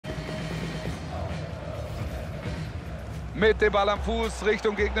Mit dem Ball am Fuß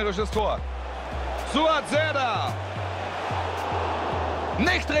Richtung gegnerisches Tor. Suat Serdar.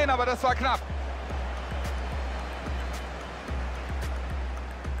 Nicht drehen, aber das war knapp.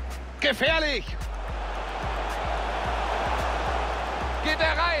 Gefährlich. Geht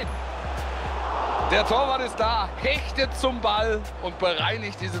er rein. Der Torwart ist da, hechtet zum Ball und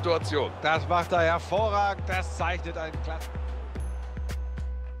bereinigt die Situation. Das macht er hervorragend. Das zeichnet einen Klasse.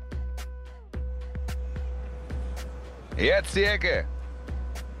 Jetzt die Ecke.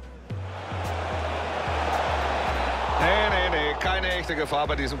 Nee, keine echte Gefahr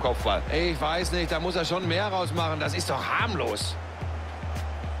bei diesem Kopfball. Ich weiß nicht, da muss er schon mehr rausmachen. Das ist doch harmlos.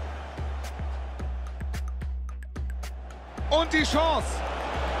 Und die Chance.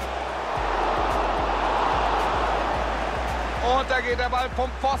 Und da geht der Ball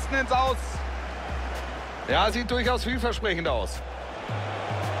vom Pfosten ins Aus. Ja, sieht durchaus vielversprechend aus.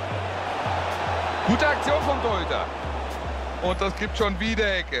 Gute Aktion vom Torhüter. Und das gibt schon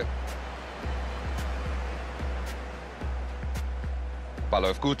wieder Ecke. Ball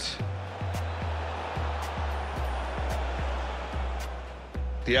läuft gut.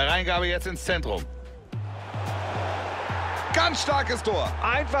 Die Hereingabe jetzt ins Zentrum. Ganz starkes Tor.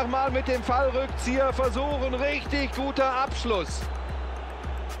 Einfach mal mit dem Fallrückzieher versuchen. Richtig guter Abschluss.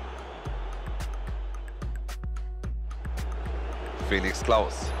 Felix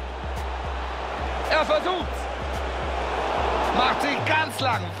Klaus. Er versucht's. Macht sich ganz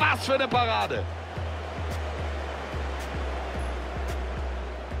lang. Was für eine Parade.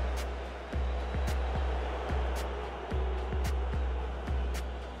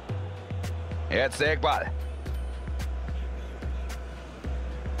 Jetzt der Eckball.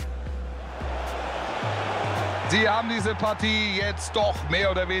 Sie haben diese Partie jetzt doch mehr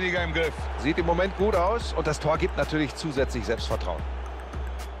oder weniger im Griff. Sieht im Moment gut aus und das Tor gibt natürlich zusätzlich Selbstvertrauen.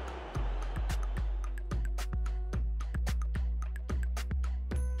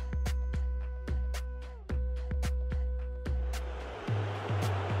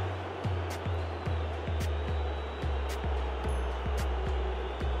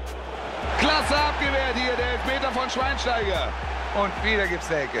 Klasse abgewehrt hier, der Elfmeter von Schweinsteiger. Und wieder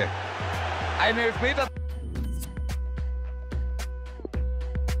gibt's eine Ecke. Ein Elfmeter.